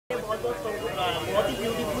बहुत ही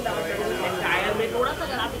beautiful attire में थोड़ा सा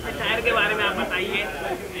अगर आप इस अटायर के बारे में आप बताइए।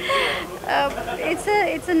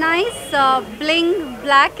 It's a nice bling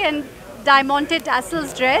black and diamonded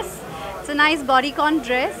tassels dress. It's a nice bodycon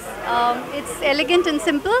dress. It's elegant and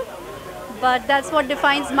simple, but that's what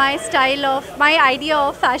defines my style of my idea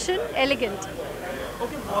of fashion. Elegant.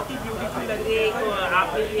 Okay, बहुत ही beautiful लग रही है।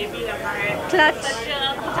 आपने ये भी रखा है Clutch.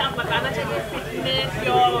 कुछ आप बताना चाहिए fitness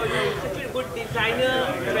your such a good designer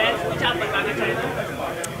dress, कुछ आप बताना चाहिए।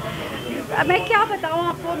 मैं क्या बताऊँ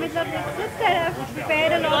आपको, मतलब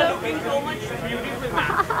लुकिंग सो मच ब्यूटीफुल।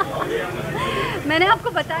 मैंने आपको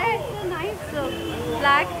बताया it's a nice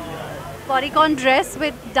black bodycon dress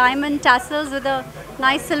with diamond tassels with a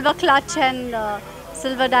nice silver clutch and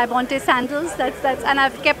silver diamante sandals. That's and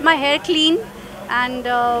I've kept my hair clean and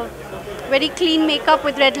very clean makeup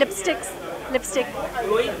with red lipstick.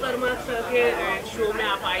 Rohit Verma sir के show में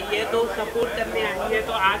आप आई है तो support करने आई है,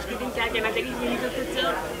 तो आज के दिन क्या कहना चाहिए? ही इज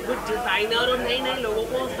गुड डिजाइनर और नए नए लोगों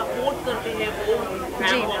को सपोर्ट करते हैं वो में,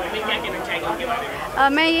 क्या कहना चाहिए उनके बारे में?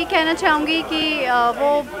 मैं ये कहना चाहूँगी कि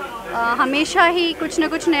वो हमेशा ही कुछ ना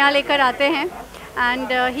कुछ नया लेकर आते हैं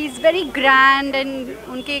and he is very grand and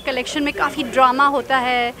उनके कलेक्शन में काफ़ी ड्रामा होता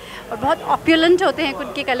है और बहुत ऑप्युलेंट होते हैं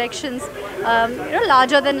उनके collections,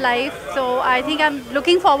 larger than life. So I think I am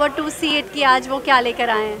looking forward to see it कि आज वो क्या लेकर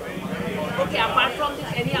आए हैं। Okay, apart from this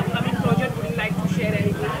any upcoming project would you like to share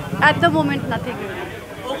anything? At the moment nothing.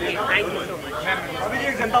 Okay, thank you so much.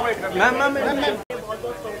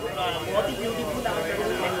 बहुत ही beautiful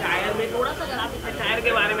attire में थोड़ा सा अगर आप इस अटायर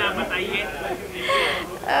के बारे में आप बताइए।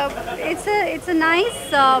 It's a nice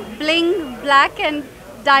bling black and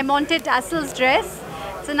diamonded tassels dress.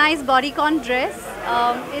 It's a nice bodycon dress.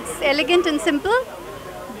 It's elegant and simple,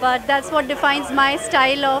 but that's what defines my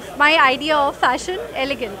style of my idea of fashion.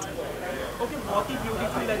 Elegant. Okay, बहुत ही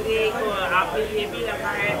beautiful लग रही है। आपने ये भी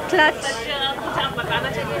रखा है Clutch. कुछ आप बताना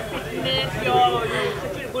चाहिए fitness your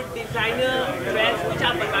such a good designer dress, कुछ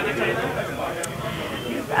आप बताना चाहिए।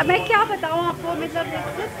 मैं क्या बताऊँ आपको, मतलब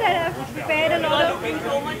लुकिंग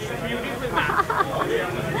सो मच ब्यूटीफुल।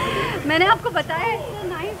 मैंने आपको बताया it's a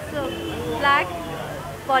nice black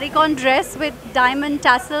bodycon dress with diamond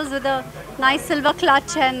tassels with a nice silver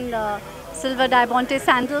clutch and silver diamante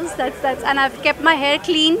sandals. That's and I've kept my hair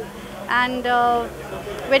clean and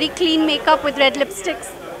very clean makeup with red lipstick.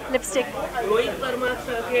 Rohit Verma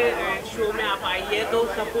sir के show में आप आई है तो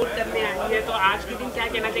support करने आई है, तो आज के दिन क्या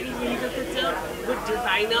कहना चाहिए? ही इज गुड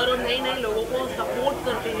डिजाइनर और नए नए लोगों को सपोर्ट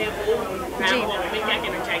करते हैं वो में, क्या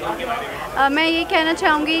कहना चाहिए उनके बारे में? मैं ये कहना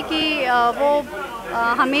चाहूँगी कि वो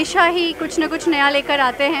हमेशा ही कुछ ना कुछ नया लेकर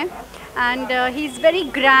आते हैं and he is very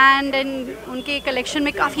grand and उनके कलेक्शन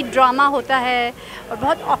में काफ़ी ड्रामा होता है और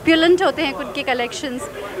बहुत ऑप्युलेंट होते हैं उनके collections,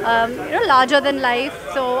 larger than life.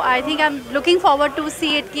 So I think I am looking forward to see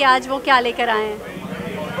it कि आज वो क्या लेकर आए हैं।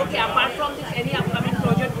 Okay, apart from this any upcoming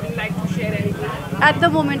project would you like to share anything? At the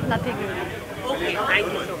moment nothing. Okay, thank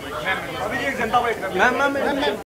you so much.